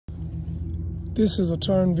This is a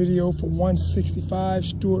turn video for 165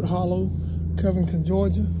 Stewart Hollow, Covington,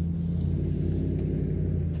 Georgia.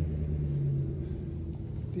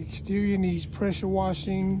 The exterior needs pressure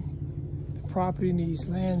washing. The property needs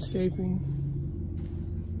landscaping.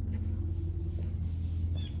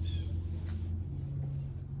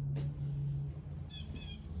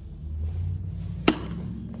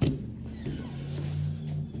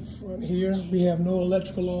 Front here, we have no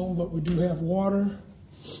electrical on, but we do have water.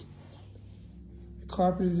 The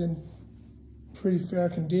carpet is in pretty fair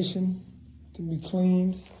condition, can be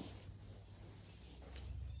cleaned.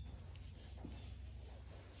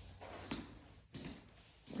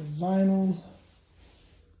 The vinyl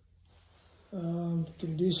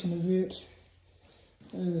condition of it,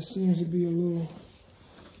 there seems to be a little,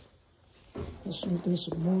 not sure if there's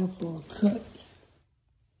a mark or a cut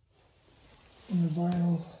in the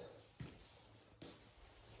vinyl.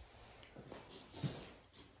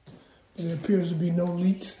 But there appears to be no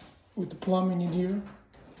leaks with the plumbing in here.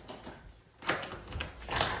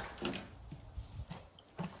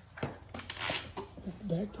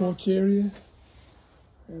 Back porch area.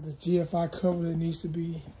 There's this GFI cover that needs to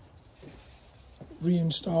be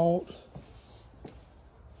reinstalled.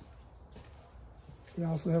 We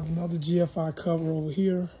also have another GFI cover over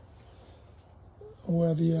here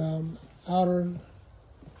where the outer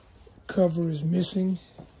cover is missing.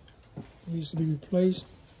 It needs to be replaced.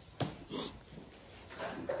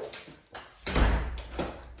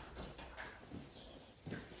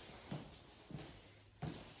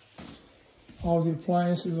 All the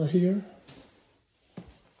appliances are here.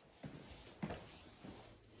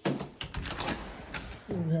 Here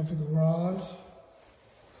we have the garage.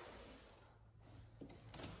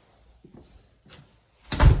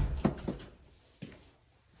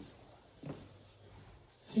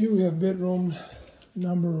 Here we have bedroom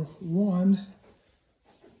number 1,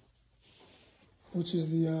 which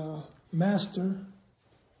is the master.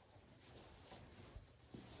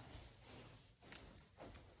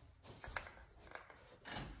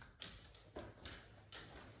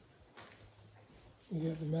 We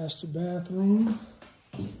have the master bathroom.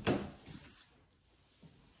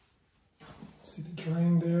 See the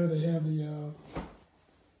drain there? They have the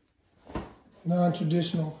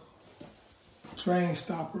non-traditional drain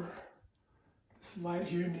stopper. This light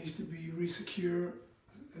here needs to be resecured.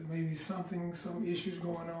 There may be some issues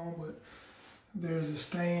going on, but there's a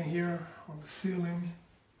stain here on the ceiling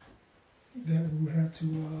that we would have to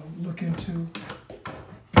look into.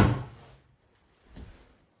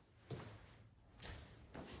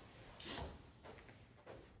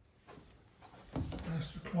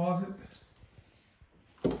 Master closet.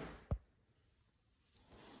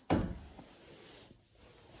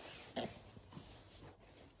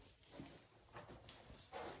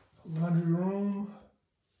 Laundry room.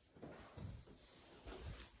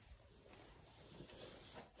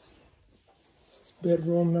 This is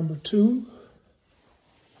bedroom number 2.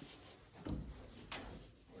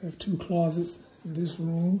 We have 2 closets in this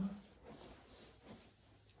room.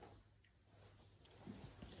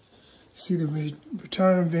 See the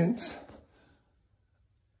return vents.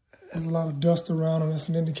 There's a lot of dust around them. That's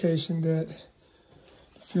an indication that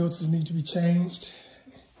the filters need to be changed.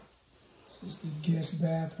 This is the guest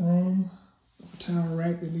bathroom. A towel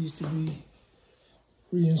rack that needs to be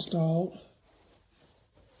reinstalled.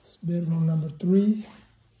 It's bedroom number 3.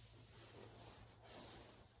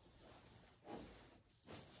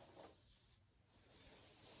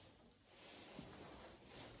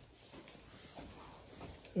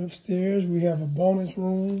 Upstairs we have a bonus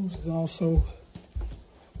room. This is also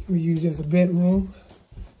we use as a bedroom.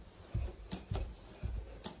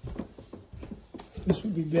 So this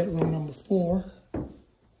would be bedroom number 4.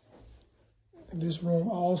 And this room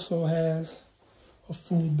also has a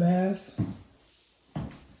full bath.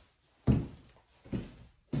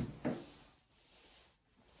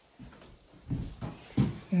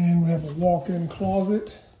 And we have a walk-in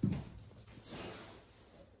closet.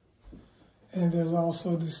 And there's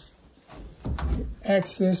also this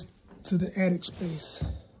access to the attic space.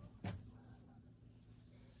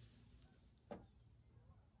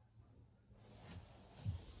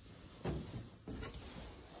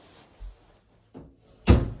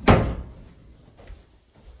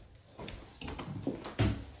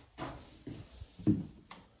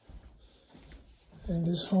 And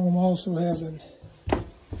this home also has a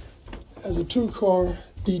 2-car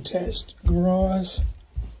detached garage,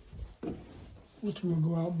 which we'll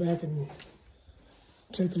go out back and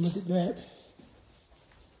take a look at that.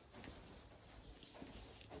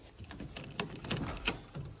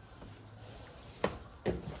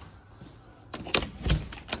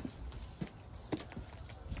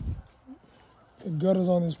 The gutters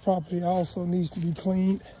on this property also needs to be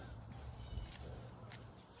cleaned.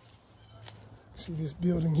 See, this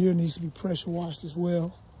building here needs to be pressure washed as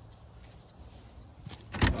well.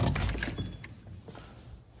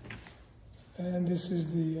 And this is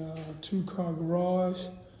the two-car garage,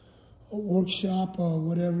 or workshop, or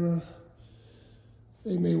whatever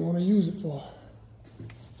they may want to use it for.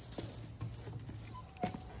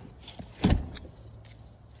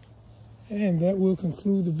 And that will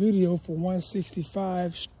conclude the video for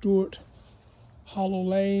 165 Stewart Hollow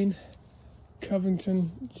Lane,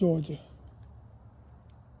 Covington, Georgia.